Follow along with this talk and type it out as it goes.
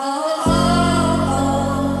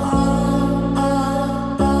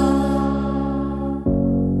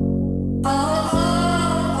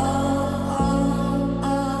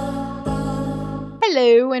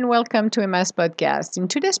welcome to Emma's podcast. In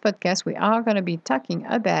today's podcast, we are going to be talking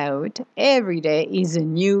about every day is a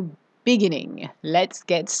new beginning. Let's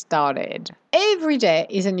get started. Every day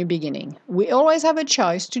is a new beginning. We always have a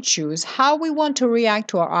choice to choose how we want to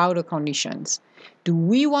react to our outer conditions. Do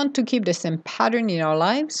we want to keep the same pattern in our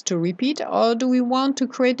lives to repeat, or do we want to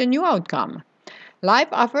create a new outcome? Life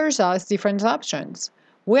offers us different options.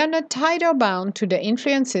 We are not tied or bound to the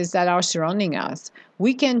influences that are surrounding us.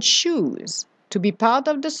 We can choose to be part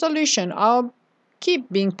of the solution or keep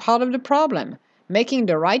being part of the problem. Making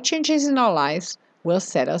the right changes in our lives will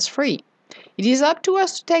set us free. It is up to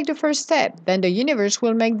us to take the first step, then the universe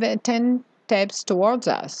will make the 10 steps towards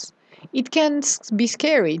us. It can be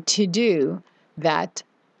scary to do that,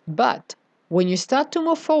 but when you start to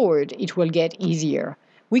move forward, it will get easier.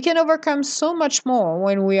 We can overcome so much more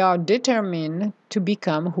when we are determined to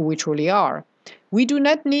become who we truly are. We do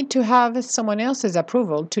not need to have someone else's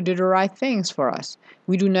approval to do the right things for us.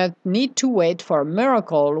 We do not need to wait for a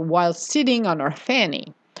miracle while sitting on our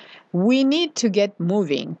fanny. We need to get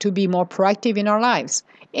moving to be more proactive in our lives.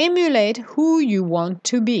 Emulate who you want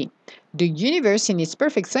to be. The universe, in its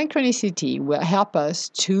perfect synchronicity, will help us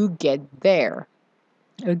to get there.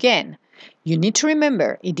 Again, you need to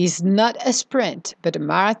remember it is not a sprint, but a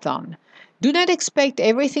marathon. Do not expect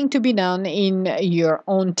everything to be done in your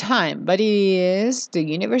own time, but it is the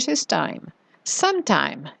universe's time.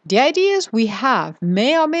 Sometime, the ideas we have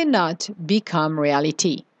may or may not become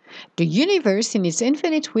reality. The universe, in its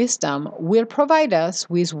infinite wisdom, will provide us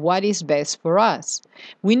with what is best for us.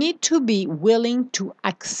 We need to be willing to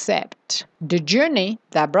accept. The journey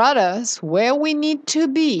that brought us where we need to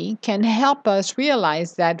be can help us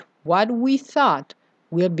realize that what we thought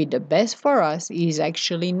will be the best for us is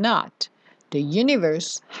actually not. The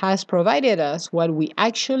universe has provided us what we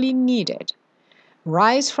actually needed.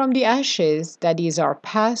 Rise from the ashes that is our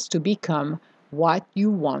path to become what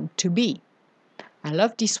you want to be. I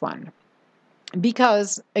love this one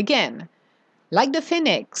because, again, like the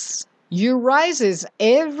phoenix, you rises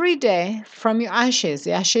every day from your ashes.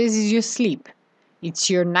 The ashes is your sleep. It's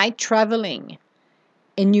your night traveling,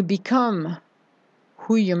 and you become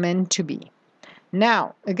who you're meant to be.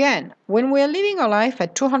 Now, again, when we're living our life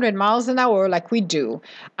at 200 miles an hour like we do,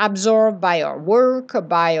 absorbed by our work,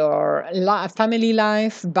 by our family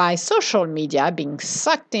life, by social media, being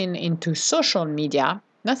sucked into social media,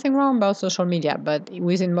 nothing wrong about social media, but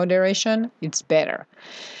within moderation, it's better.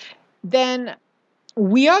 Then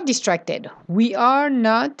we are distracted. We are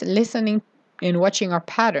not listening and watching our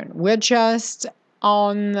pattern. We're just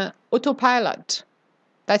on autopilot.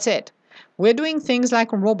 That's it. We're doing things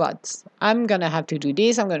like robots. I'm going to have to do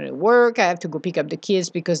this. I'm going to work. I have to go pick up the kids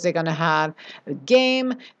because they're going to have a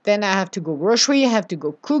game. Then I have to go grocery. I have to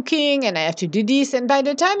go cooking. And I have to do this. And by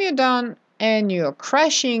the time you're done and you're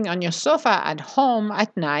crashing on your sofa at home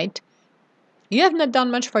at night, you have not done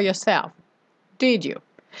much for yourself, did you?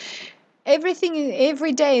 Every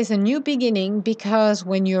day is a new beginning because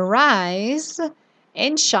when you rise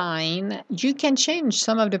and shine, you can change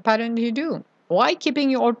some of the patterns you do. Why keeping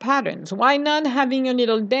your old patterns? Why not having a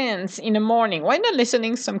little dance in the morning? Why not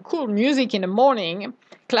listening some cool music in the morning?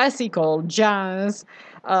 Classical, jazz,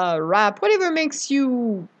 rap, whatever makes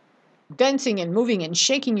you dancing and moving and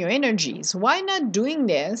shaking your energies. Why not doing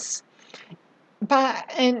this?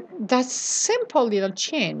 And that simple little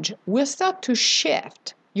change will start to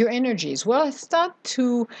shift your energies. Will start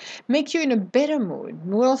to make you in a better mood.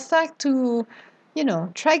 Will start to,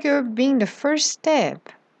 trigger being the first step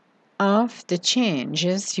of the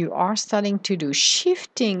changes you are starting to do,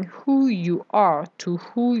 shifting who you are to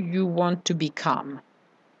who you want to become.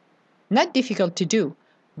 Not difficult to do,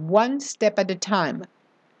 one step at a time.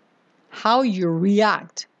 How you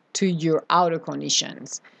react to your outer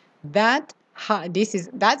conditions. That's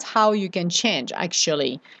how you can change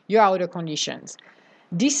actually your outer conditions.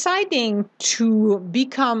 Deciding to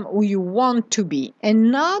become who you want to be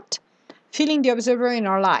and not feeling the observer in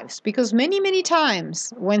our lives, because many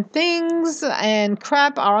times when things and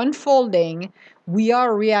crap are unfolding, we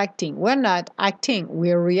are reacting. We're not acting,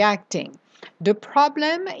 we're reacting. The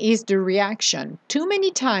problem is the reaction. Too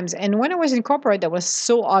many times, and when I was in corporate, that was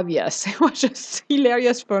so obvious. It was just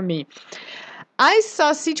hilarious for me. I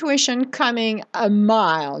saw a situation coming a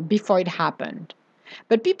mile before it happened.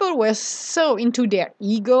 But people were so into their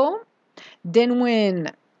ego, then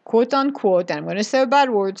when quote unquote, I'm going to say a bad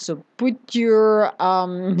word, so put your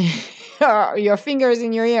your fingers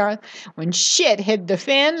in your ear. When shit hit the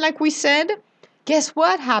fan, like we said, guess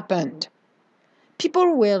what happened?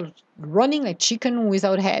 People were running like chicken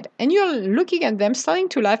without head, and you're looking at them, starting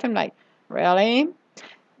to laugh. I'm like, really?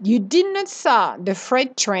 You did not saw the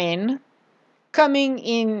freight train coming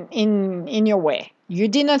in your way. You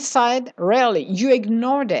did not decide, rarely. You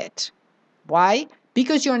ignored it. Why?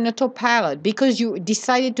 Because you're on autopilot, because you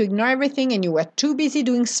decided to ignore everything and you were too busy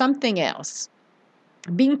doing something else.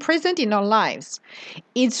 Being present in our lives,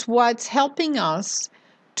 it's what's helping us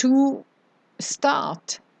to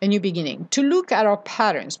start a new beginning, to look at our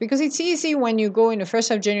patterns, because it's easy when you go in the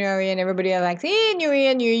 1st of January and everybody are like, hey, new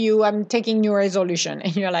year, new you, I'm taking new resolution.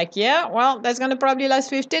 And you're like, yeah, well, that's going to probably last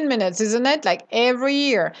 15 minutes, isn't it? Like every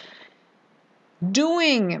year.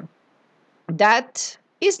 Doing that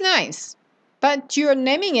is nice, but you're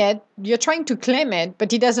naming it, you're trying to claim it,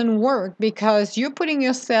 but it doesn't work because you're putting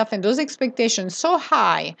yourself and those expectations so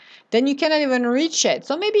high, then you cannot even reach it.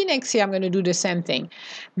 So maybe next year I'm going to do the same thing.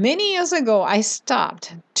 Many years ago, I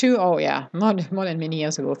stopped to, more than many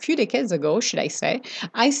years ago, a few decades ago, should I say,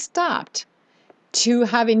 I stopped to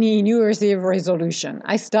have any New Year's Eve resolution.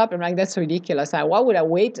 I stopped. I'm like, that's ridiculous. Why would I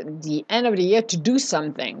wait the end of the year to do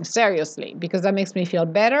something? Seriously, because that makes me feel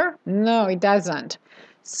better? No, it doesn't.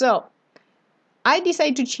 So I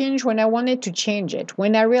decided to change when I wanted to change it,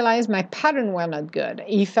 when I realized my pattern were not good.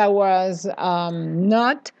 If I was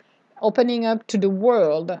not opening up to the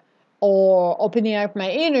world or opening up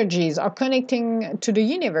my energies or connecting to the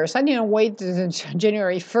universe, I didn't wait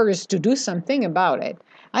January 1st to do something about it.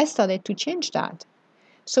 I started to change that.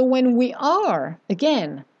 So when we are,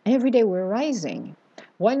 again, every day we're rising,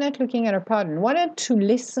 why not looking at our pattern? Why not to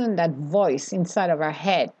listen that voice inside of our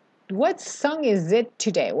head? What song is it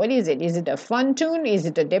today? What is it? Is it a fun tune? Is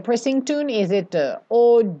it a depressing tune? Is it a,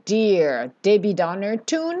 oh dear, Debbie Downer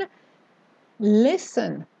tune?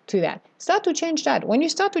 Listen to that. Start to change that. When you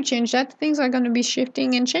start to change that, things are going to be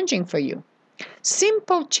shifting and changing for you.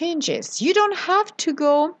 Simple changes. You don't have to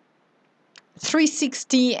go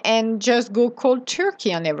 360 and just go cold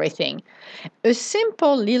turkey on everything. A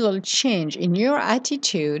simple little change in your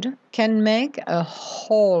attitude can make a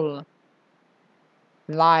whole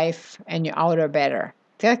life and your outer better.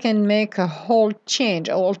 That can make a whole change,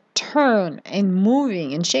 a whole turn and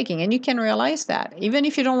moving and shaking. And you can realize that. Even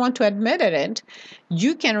if you don't want to admit it,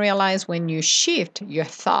 you can realize when you shift your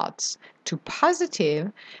thoughts to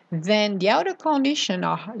positive, then the outer conditions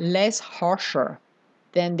are less harsher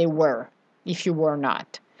than they were if you were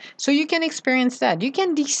not. So you can experience that. You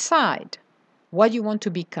can decide what you want to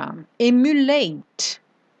become. Emulate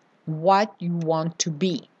what you want to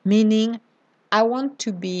be. Meaning, I want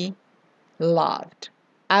to be loved.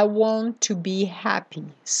 I want to be happy.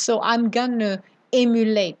 So I'm going to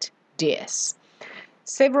emulate this.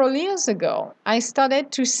 Several years ago, I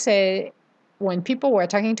started to say, when people were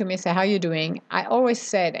talking to me, say, how are you doing? I always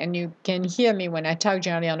said, and you can hear me when I talk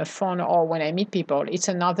generally on the phone or when I meet people, it's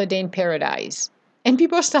another day in paradise. And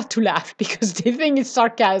people start to laugh because they think it's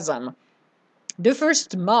sarcasm. The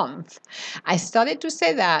first month I started to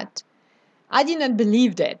say that, I did not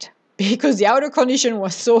believe it because the outer condition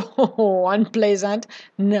was so unpleasant.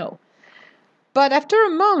 No. But after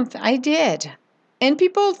a month, I did. And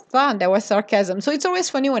people thought that was sarcasm. So it's always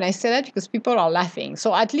funny when I say that because people are laughing.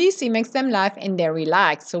 So at least it makes them laugh and they're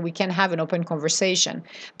relaxed so we can have an open conversation.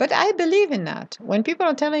 But I believe in that. When people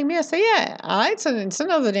are telling me, I say, yeah, it's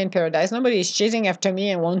another day in paradise. Nobody is chasing after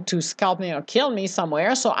me and want to scalp me or kill me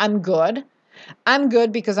somewhere. So I'm good. I'm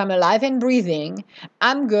good because I'm alive and breathing.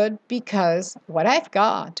 I'm good because what I've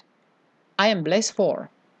got, I am blessed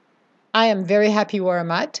for. I am very happy where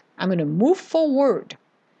I'm at. I'm going to move forward.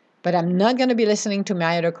 But I'm not going to be listening to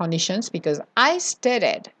my other conditions because I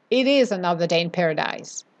stated it is another day in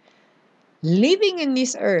paradise. Living in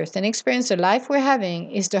this earth and experience the life we're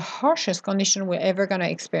having is the harshest condition we're ever going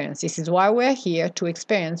to experience. This is why we're here to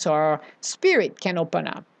experience so our spirit can open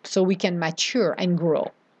up, so we can mature and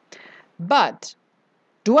grow. But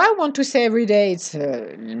do I want to say every day it's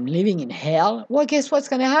living in hell? Well, guess what's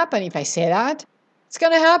going to happen if I say that? It's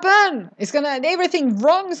going to happen. Everything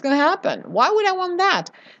wrong is going to happen. Why would I want that?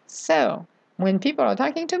 So when people are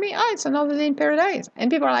talking to me, it's another day in paradise. And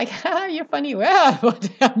people are like, you're funny. Well, but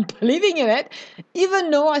I'm believing in it. Even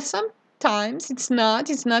though sometimes it's not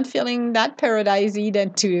feeling that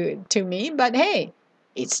paradisey to me. But hey,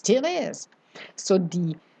 it still is. So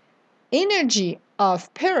the energy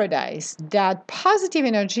of paradise, that positive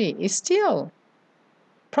energy, is still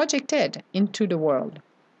projected into the world.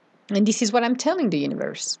 And this is what I'm telling the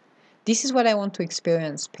universe. This is what I want to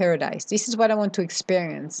experience, paradise. This is what I want to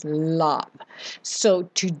experience, love. So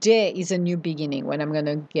today is a new beginning. When I'm going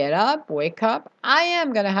to get up, wake up, I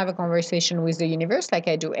am going to have a conversation with the universe like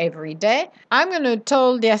I do every day. I'm going to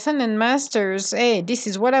tell the Ascended Masters, hey, this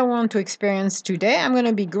is what I want to experience today. I'm going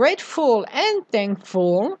to be grateful and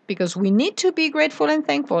thankful because we need to be grateful and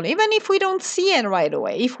thankful, even if we don't see it right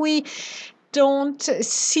away. If we don't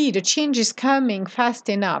see the changes coming fast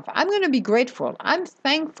enough, I'm going to be grateful. I'm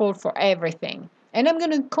thankful for everything. And I'm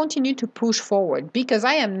going to continue to push forward because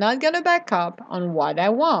I am not going to back up on what I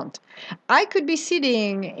want. I could be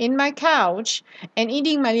sitting in my couch and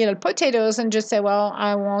eating my little potatoes and just say, well,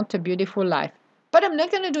 I want a beautiful life. But I'm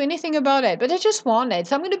not going to do anything about it. But I just want it.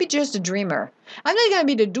 So I'm going to be just a dreamer. I'm not going to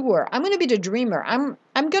be the doer. I'm going to be the dreamer. I'm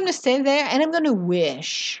going to stay there and I'm going to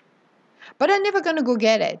wish. But I'm never going to go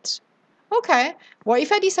get it. Okay, well, if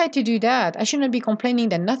I decide to do that, I shouldn't be complaining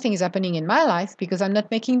that nothing is happening in my life because I'm not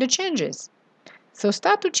making the changes. So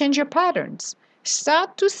start to change your patterns.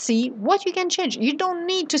 Start to see what you can change. You don't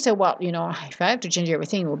need to say, well, if I have to change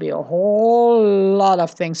everything, it will be a whole lot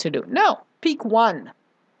of things to do. No, pick one.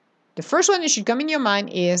 The first one that should come in your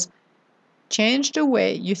mind is change the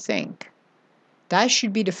way you think. That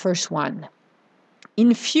should be the first one.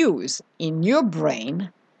 Infuse in your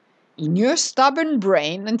brain, in your stubborn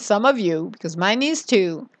brain, and some of you, because mine is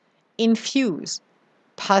too, infuse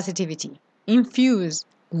positivity, infuse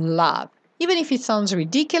love. Even if it sounds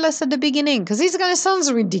ridiculous at the beginning, because it's going to sound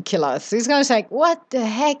ridiculous. It's going to say, what the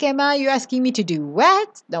heck am I? You're asking me to do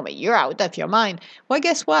what? No, but you're out of your mind. Well,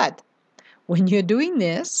 guess what? When you're doing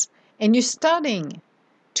this and you're starting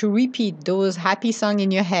to repeat those happy songs in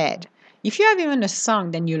your head, if you have even a song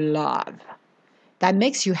that you love, that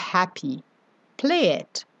makes you happy, play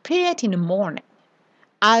it. Play it in the morning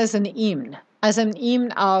as an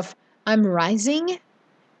hymn of I'm rising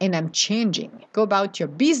and I'm changing. Go about your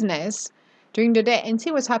business during the day and see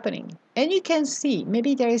what's happening. And you can see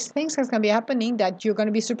maybe there is things that's going to be happening that you're going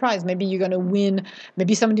to be surprised. Maybe you're going to win.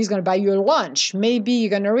 Maybe somebody's going to buy you a lunch. Maybe you're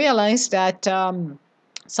going to realize that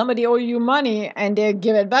somebody owe you money and they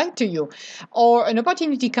give it back to you. Or an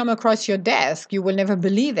opportunity come across your desk. You will never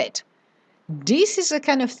believe it. This is the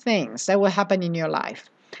kind of things that will happen in your life.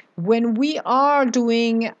 When we are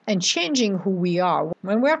doing and changing who we are,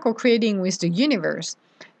 when we are co-creating with the universe,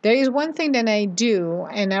 there is one thing that I do,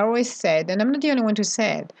 and I always said, and I'm not the only one to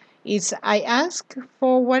say it, is I ask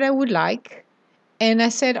for what I would like, and I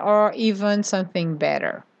said, or even something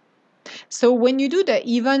better. So when you do the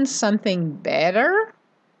even something better,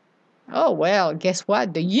 oh, well, guess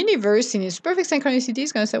what? The universe in its perfect synchronicity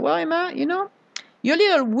is going to say, well, Emma, your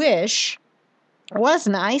little wish was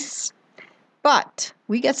nice, but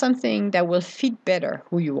we get something that will fit better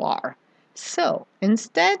who you are. So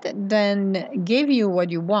instead than give you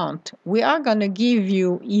what you want, we are going to give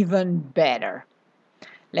you even better.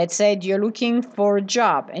 Let's say you're looking for a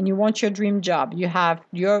job and you want your dream job.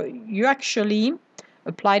 You actually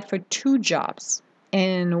applied for 2 jobs,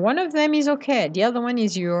 and one of them is okay. The other one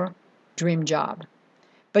is your dream job.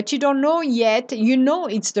 But you don't know yet. You know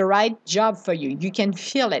it's the right job for you. You can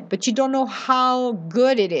feel it, but you don't know how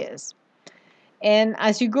good it is. And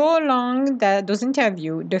as you go along those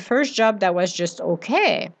interviews, the first job that was just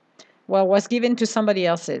okay, well, was given to somebody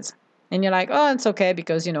else's. And you're like, oh, it's okay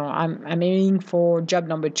because, I'm aiming for job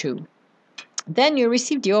number 2. Then you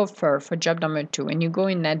receive the offer for job number 2 and you go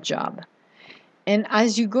in that job. And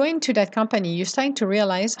as you go into that company, you're starting to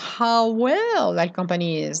realize how well that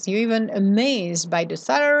company is. You're even amazed by the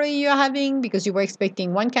salary you're having because you were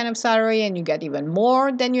expecting one kind of salary and you get even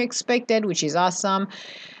more than you expected, which is awesome.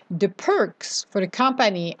 The perks for the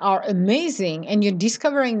company are amazing, and you're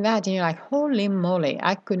discovering that and you're like, holy moly,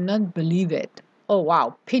 I could not believe it. Oh,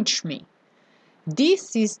 wow, pinch me.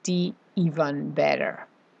 This is the even better.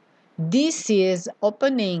 This is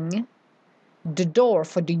opening the door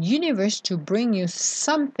for the universe to bring you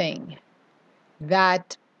something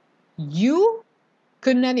that you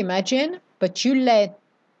could not imagine, but you let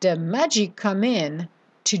the magic come in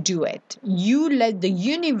to do it. You let the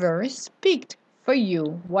universe pick for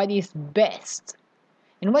you what is best.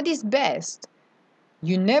 And what is best,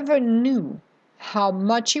 you never knew how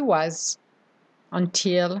much it was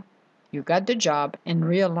until you got the job and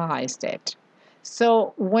realized it.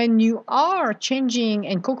 So when you are changing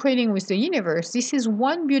and co-creating with the universe, this is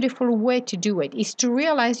one beautiful way to do it, is to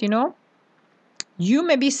realize, you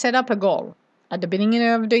maybe set up a goal at the beginning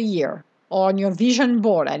of the year or on your vision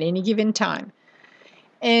board at any given time.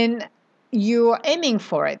 And you're aiming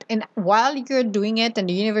for it. And while you're doing it and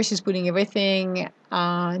the universe is putting everything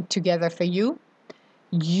together for you,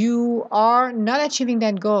 you are not achieving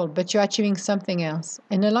that goal, but you're achieving something else.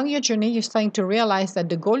 And along your journey, you're starting to realize that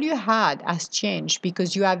the goal you had has changed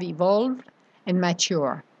because you have evolved and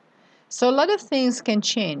matured. So a lot of things can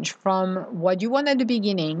change from what you want at the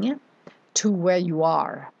beginning to where you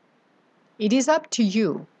are. It is up to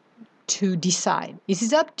you to decide. It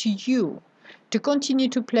is up to you to continue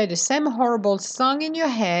to play the same horrible song in your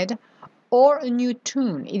head or a new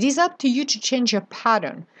tune. It is up to you to change your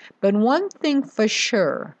pattern. But one thing for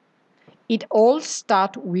sure, It all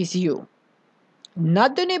starts with you.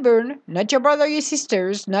 Not the neighbor, not your brother, your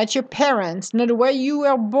sisters, not your parents, not where you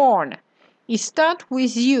were born. It starts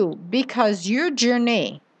with you because your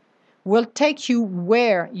journey will take you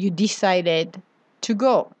where you decided to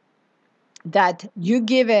go. That you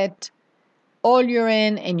give it all you're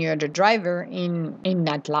in and you're the driver in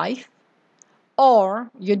that life, or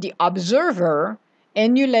you're the observer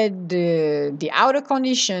and you let the outer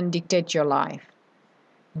condition dictate your life.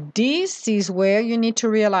 This is where you need to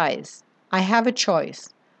realize I have a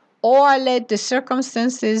choice. Or I let the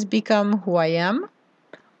circumstances become who I am,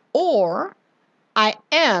 or I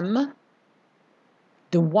am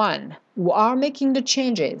the one who are making the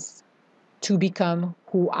changes to become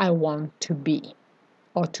who I want to be,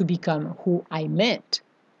 or to become who I meant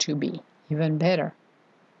to be, even better.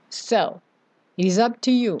 So, it is up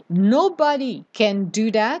to you. Nobody can do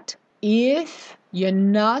that if you're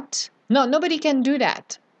not. No, nobody can do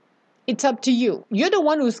that. It's up to you. You're the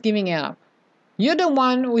one who's giving it up. You're the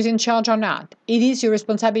one who's in charge or not. It is your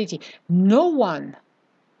responsibility. No one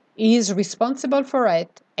is responsible for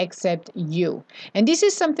it except you. And this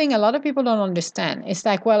is something a lot of people don't understand. It's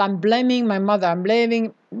like, well, I'm blaming my mother. I'm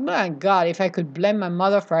blaming, my God, if I could blame my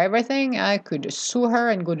mother for everything, I could sue her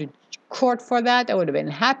and go to court for that. I would have been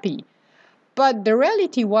happy. But the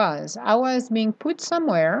reality was, I was being put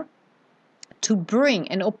somewhere to bring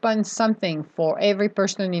and open something for every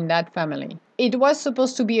person in that family. It was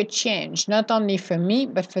supposed to be a change, not only for me,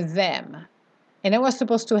 but for them. And I was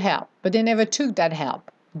supposed to help, but they never took that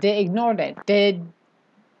help. They ignored it.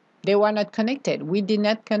 They were not connected. We did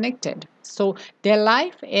not connected. So their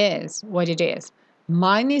life is what it is.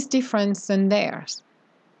 Mine is different than theirs.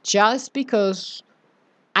 Just because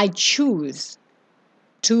I choose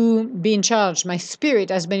to be in charge. My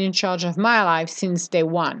spirit has been in charge of my life since day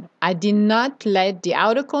one. I did not let the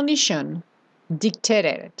outer condition dictate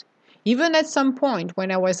it. Even at some point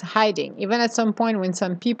when I was hiding, even at some point when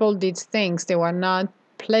some people did things that were not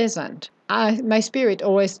pleasant, my spirit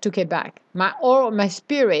always took it back. My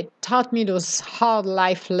spirit taught me those hard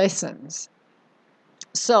life lessons.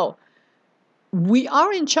 So we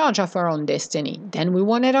are in charge of our own destiny. Then we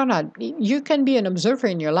want it or not. You can be an observer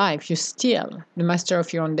in your life. You're still the master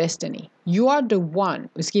of your own destiny. You are the one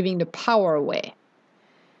who's giving the power away.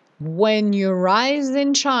 When you rise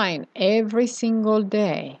and shine every single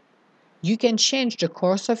day, you can change the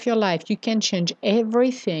course of your life. You can change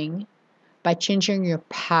everything by changing your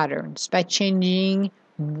patterns, by changing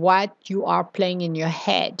what you are playing in your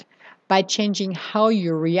head, by changing how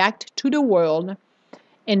you react to the world,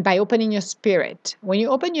 and by opening your spirit. When you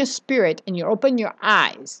open your spirit and you open your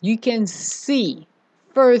eyes, you can see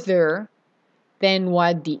further than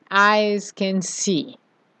what the eyes can see.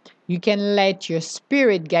 You can let your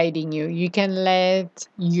spirit guiding you. You can let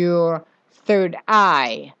your third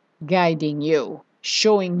eye guiding you,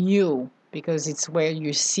 showing you, because it's where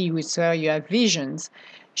you see, it's where you have visions,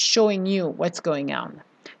 showing you what's going on.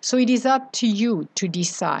 So it is up to you to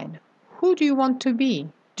decide, who do you want to be?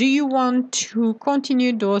 Do you want to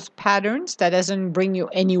continue those patterns that doesn't bring you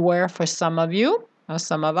anywhere for some of you, or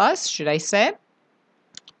some of us, should I say?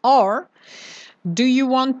 Or do you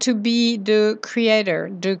want to be the creator,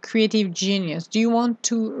 the creative genius? Do you want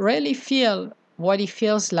to really feel what it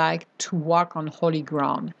feels like to walk on holy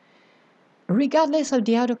ground? Regardless of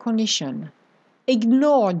the outer condition,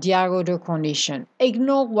 ignore the outer condition.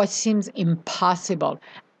 Ignore what seems impossible.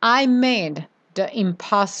 I made the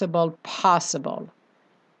impossible possible.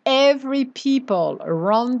 Every people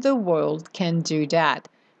around the world can do that.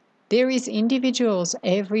 There is individuals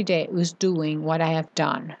every day who's doing what I have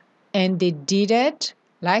done. And they did it,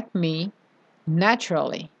 like me,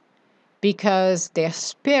 naturally, because their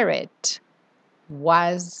spirit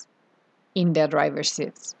was in their driver's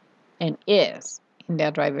seats and is in their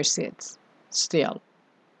driver's seats still,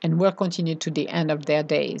 and will continue to the end of their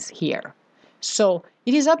days here. So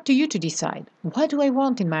it is up to you to decide, what do I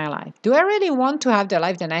want in my life? Do I really want to have the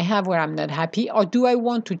life that I have where I'm not happy, or do I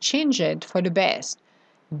want to change it for the best?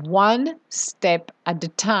 One step at a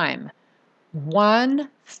time, one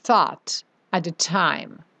thought at a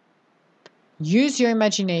time. Use your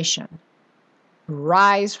imagination.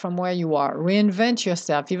 Rise from where you are. Reinvent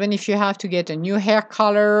yourself, even if you have to get a new hair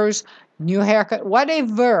colors, new haircut,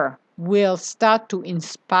 whatever will start to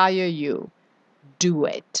inspire you. Do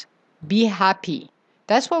it. Be happy.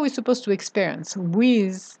 That's what we're supposed to experience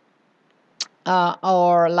with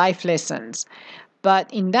our life lessons.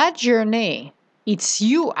 But in that journey, it's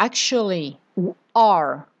you actually who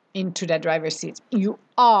are into that driver's seat. You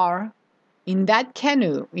are in that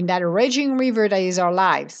canoe, in that raging river that is our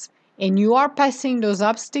lives. And you are passing those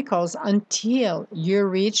obstacles until you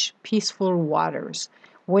reach peaceful waters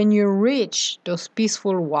when you reach those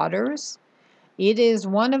peaceful waters, it is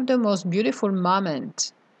one of the most beautiful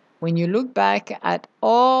moments when you look back at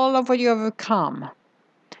all of what you overcome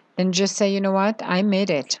and just say, you know what, I made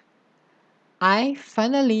it. I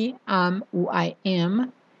finally am who I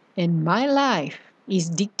am, and my life is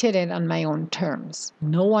dictated on my own terms,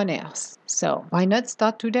 no one else. So why not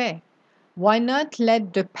start today? Why not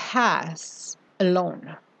let the past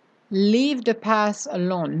alone? Leave the past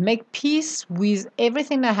alone. Make peace with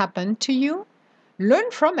everything that happened to you.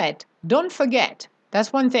 Learn from it. Don't forget.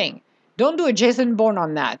 That's one thing. Don't do a Jason Bourne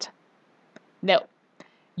on that. No.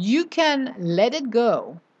 You can let it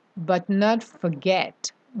go, but not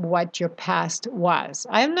forget what your past was.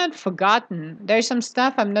 I have not forgotten. There's some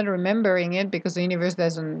stuff I'm not remembering it because the universe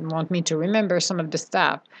doesn't want me to remember some of the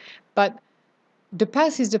stuff. But the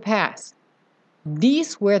past is the past.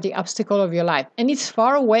 These were the obstacle of your life, and it's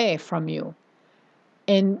far away from you.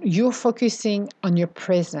 And you're focusing on your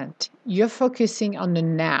present. You're focusing on the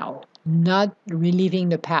now, not reliving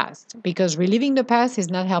the past, because reliving the past is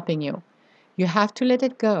not helping you. You have to let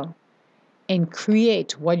it go and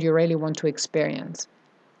create what you really want to experience.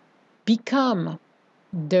 Become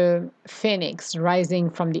the phoenix rising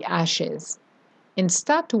from the ashes and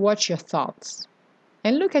start to watch your thoughts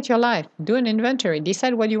and look at your life. Do an inventory.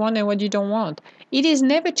 Decide what you want and what you don't want. It is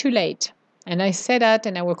never too late. And I say that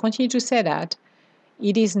and I will continue to say that.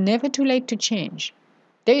 It is never too late to change.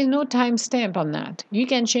 There is no time stamp on that. You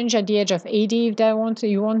can change at the age of 80 if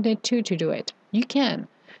you wanted to do it. You can.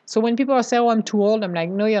 So when people say, oh, I'm too old, I'm like,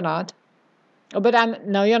 no, you're not. Oh, but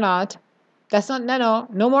no, you're not. That's not,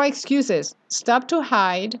 no more excuses. Stop to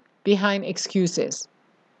hide behind excuses.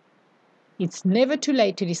 It's never too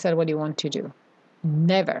late to decide what you want to do.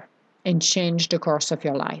 Never. And change the course of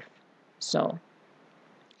your life. So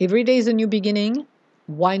every day is a new beginning.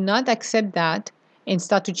 Why not accept that and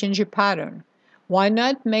start to change your pattern? Why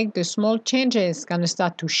not make the small changes going to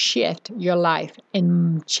start to shift your life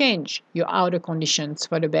and change your outer conditions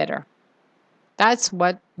for the better? That's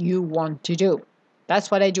what you want to do.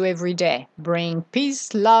 That's what I do every day. Bring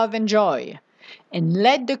peace, love, and joy. And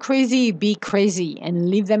let the crazy be crazy and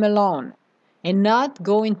leave them alone. And not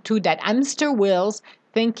go into that hamster wheels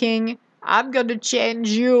thinking, I'm going to change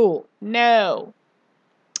you. No.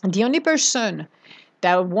 The only person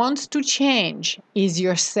that wants to change is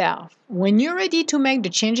yourself. When you're ready to make the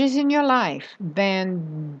changes in your life,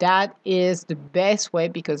 then that is the best way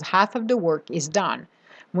because half of the work is done.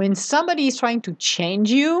 When somebody is trying to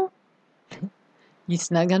change you,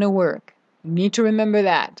 it's not going to work. You need to remember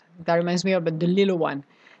that. That reminds me of the little one.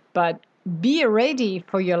 But be ready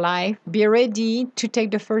for your life. Be ready to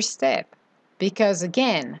take the first step. Because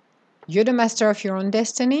again, you're the master of your own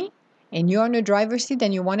destiny and you're on the driver's seat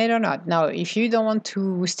and you want it or not. Now, if you don't want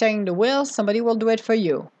to steering the wheel, somebody will do it for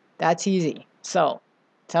you. That's easy. So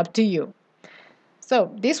it's up to you.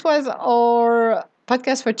 So this was our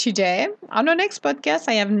podcast for today. On the next podcast,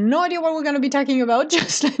 I have no idea what we're going to be talking about.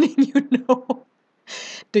 Just letting you know.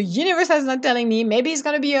 The universe is not telling me. Maybe it's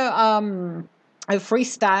going to be a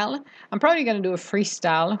freestyle. I'm probably going to do a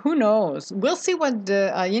freestyle. Who knows? We'll see what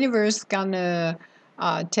the universe going to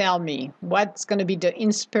tell me. What's going to be the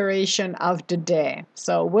inspiration of the day.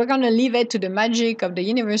 So we're going to leave it to the magic of the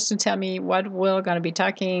universe to tell me what we're going to be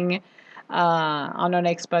talking on our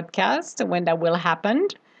next podcast when that will happen.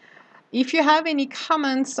 If you have any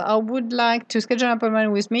comments or would like to schedule an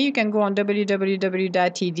appointment with me, you can go on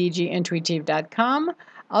www.tdgintuitive.com.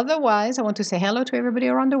 Otherwise, I want to say hello to everybody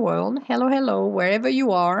around the world. Hello, hello, wherever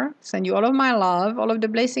you are. Send you all of my love, all of the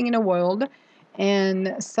blessing in the world,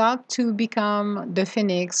 and start to become the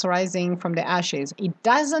phoenix rising from the ashes. It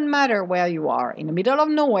doesn't matter where you are, in the middle of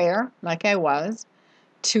nowhere, like I was,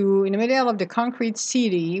 to in the middle of the concrete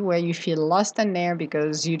city where you feel lost in there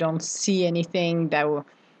because you don't see anything that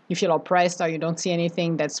you feel oppressed or you don't see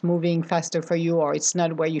anything that's moving faster for you or it's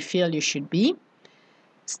not where you feel you should be.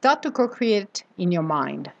 Start to co-create in your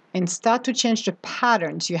mind and start to change the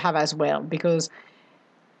patterns you have as well, because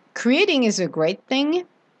creating is a great thing,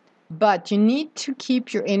 but you need to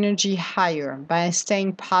keep your energy higher by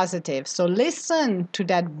staying positive. So listen to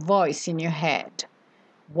that voice in your head.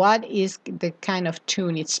 What is the kind of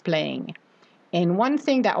tune it's playing? And one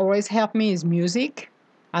thing that always helped me is music.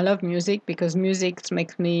 I love music because music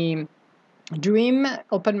makes me dream,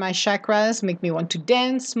 open my chakras, make me want to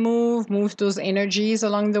dance, move those energies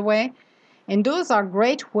along the way. And those are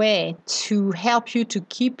great way to help you to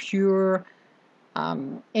keep your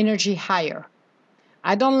energy higher.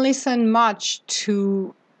 I don't listen much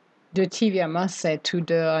to the TV, I must say, to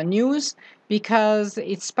the news, because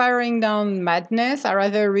it's spiraling down madness. I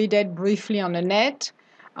rather read it briefly on the net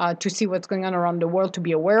to see what's going on around the world to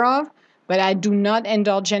be aware of. but I do not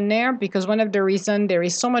indulge in there because one of the reasons there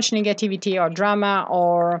is so much negativity or drama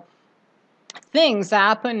or things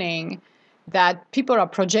happening that people are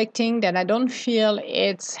projecting that I don't feel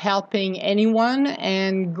it's helping anyone.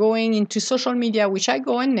 And going into social media, which I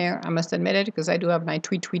go in there, I must admit it, because I do have my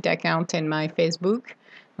tweet account and my Facebook,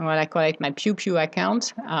 what I call it my Pew Pew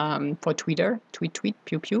account for Twitter, tweet,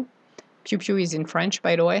 Pew Pew. Pew Pew is in French,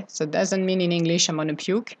 by the way, so it doesn't mean in English I'm gonna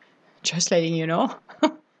puke, just letting you know.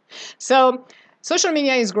 So social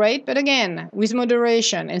media is great, but again, with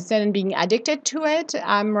moderation. Instead of being addicted to it,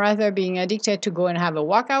 I'm rather being addicted to go and have a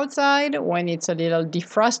walk outside when it's a little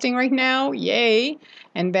defrosting right now, yay,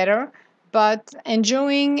 and better. But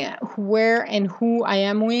enjoying where and who I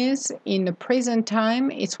am with in the present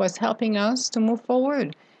time is what's helping us to move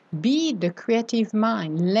forward. Be the creative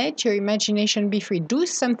mind. Let your imagination be free. Do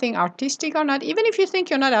something artistic or not, even if you think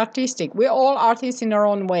you're not artistic. We're all artists in our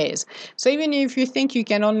own ways. So even if you think you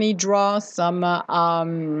can only draw some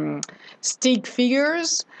stick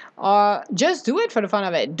figures, just do it for the fun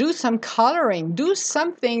of it. Do some coloring. Do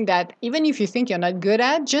something that even if you think you're not good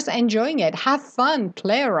at, just enjoying it. Have fun.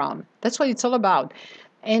 Play around. That's what it's all about.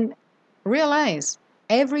 And realize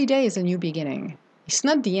every day is a new beginning. It's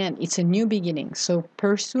not the end, it's a new beginning. So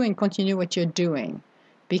pursue and continue what you're doing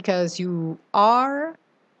because you are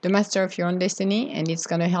the master of your own destiny and it's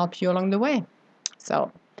going to help you along the way. So,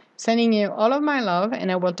 sending you all of my love and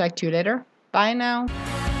I will talk to you later. Bye now.